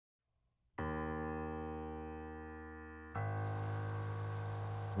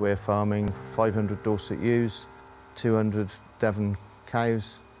we're farming 500 Dorset ewes, 200 Devon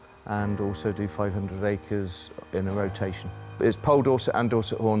cows, and also do 500 acres in a rotation. It's Poll Dorset and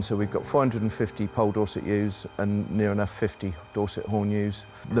Dorset Horn, so we've got 450 Poll Dorset ewes and near enough 50 Dorset Horn ewes.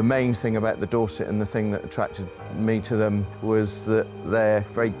 The main thing about the Dorset and the thing that attracted me to them was that they're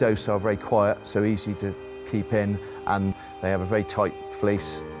very docile, very quiet, so easy to keep in, and they have a very tight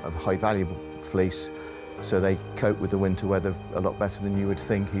fleece, a high valuable fleece, so they cope with the winter weather a lot better than you would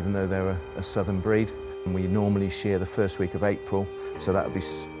think, even though they're a southern breed. And we normally shear the first week of April, so that would be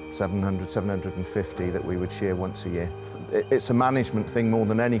 700, 750 that we would shear once a year. It's a management thing more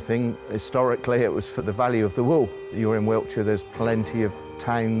than anything. Historically, it was for the value of the wool. You're in Wiltshire, there's plenty of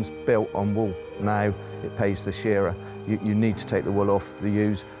towns built on wool. Now it pays the shearer. You need to take the wool off the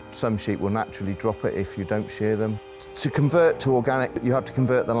ewes. Some sheep will naturally drop it if you don't shear them. To convert to organic, you have to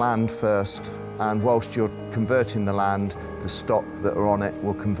convert the land first, and whilst you're converting the land, the stock that are on it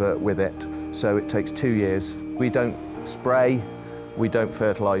will convert with it. So it takes 2 years. We don't spray, we don't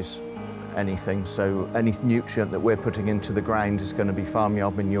fertilise anything, so any nutrient that we're putting into the ground is going to be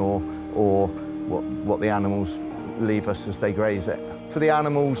farmyard manure or what the animals leave us as they graze it. For the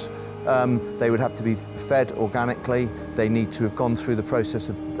animals, they would have to be fed organically. They need to have gone through the process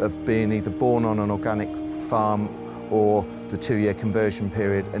of being either born on an organic farm or the 2-year conversion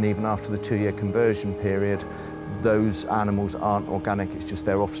period, and even after the 2-year conversion period, those animals aren't organic, it's just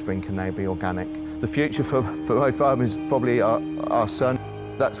their offspring can now be organic. The future for my farm is probably our son.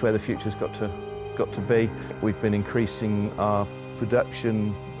 That's where the future's got to be. We've been increasing our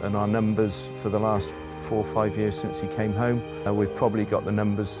production and our numbers for the last 4 or 5 years since he came home. We've probably got the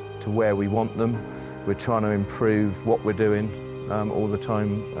numbers to where we want them. We're trying to improve what we're doing all the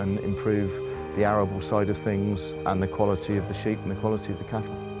time and improve the arable side of things and the quality of the sheep and the quality of the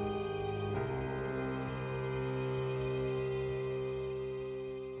cattle.